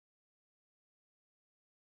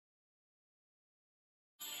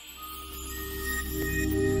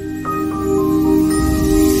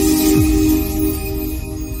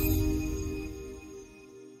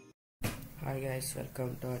guys,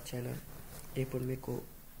 welcome to our channel. ఇప్పుడు మీకు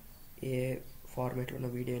ఏ ఫార్మాట్లో ఉన్న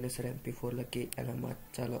వీడియో అయినా సరే mp4లకి ఎలా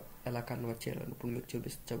మార్చాలో ఎలా కన్వర్ట్ చేయాలో ఇప్పుడు మీకు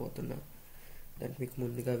చూపించబోతున్నా. దానికి మీకు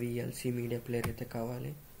ముందుగా VLC మీడియా ప్లేయర్ అయితే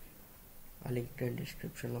కావాలి. ఆ లింక్ నేను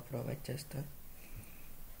డిస్క్రిప్షన్లో ప్రొవైడ్ చేస్తా.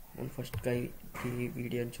 మనం ఫస్ట్గా ఈ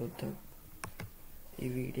వీడియోని చూద్దాం. ఈ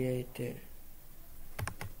వీడియో అయితే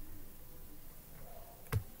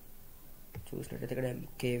చూసినట్టయితే ఇక్కడ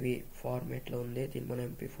MKV ఫార్మాట్లో ఉంది. దీన్ని మనం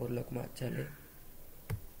mp4లోకి మార్చాలి.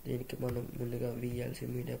 దీనికి మనం ముందుగా VLC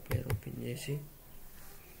మీడియా ప్లేయర్ ఓపెన్ చేసి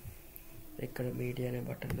ఇక్కడ మీడియా అనే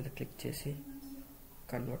బటన్ మీద క్లిక్ చేసి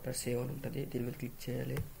కన్వర్టర్ సేవ్ అని ఉంటుంది, దీని మీద క్లిక్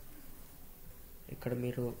చేయాలి. ఇక్కడ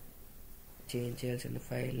మీరు చేంజ్ చేయాల్సిన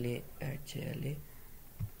ఫైల్ని యాడ్ చేయాలి.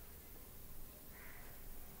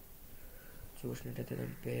 చూసినట్టయితే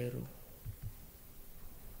దాని పేరు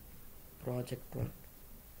project1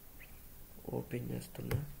 ఓపెన్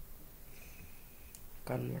చేస్తున్నా.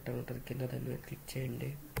 కన్వర్టర్ ఉంటుంది కింద, దాని మీద క్లిక్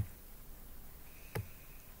చేయండి.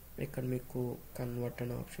 ఇక్కడ మీకు కన్వర్ట్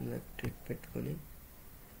అనే ఆప్షన్ మీద క్లిక్ పెట్టుకొని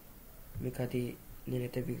మీకు అది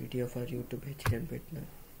నేనైతే వీడియో ఫర్ యూట్యూబ్ HD అని పెట్టిన.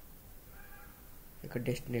 ఇక్కడ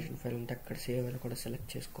డెస్టినేషన్ ఫైల్ ఉంటే అక్కడ సేవ్ అని కూడా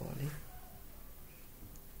సెలెక్ట్ చేసుకోవాలి.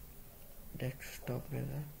 డెస్క్టాప్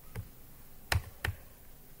మీద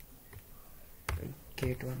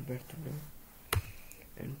K1 పెడుతున్నా.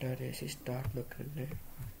 ఎంటర్ చేసి స్టార్ట్ నొక్కండి.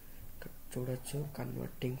 చూడొచ్చు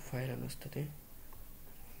కన్వర్టింగ్ ఫైల్ అని వస్తుంది,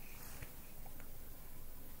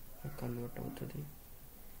 కన్వర్ట్ అవుతుంది.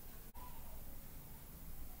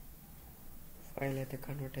 ఫైల్ అయితే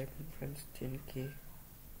కన్వర్ట్ అయిపోయింది ఫ్రెండ్స్. దీనికి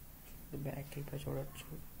బ్యాక్ వెళ్ళిపోయి చూడొచ్చు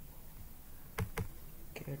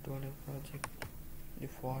K2 అనే ప్రాజెక్ట్. ఈ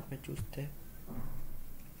ఫార్మాట్ చూస్తే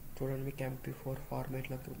చూడండి మీకు mp4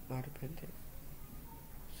 ఫార్మాట్లోకి మారిపోయింది.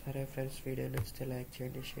 సరే ఫ్రెండ్స్, వీడియో నచ్చితే లైక్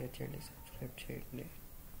చేయండి, షేర్ చేయండి, సబ్స్క్రైబ్ చేయండి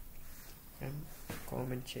అండ్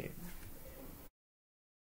కామెంట్ చేయండి.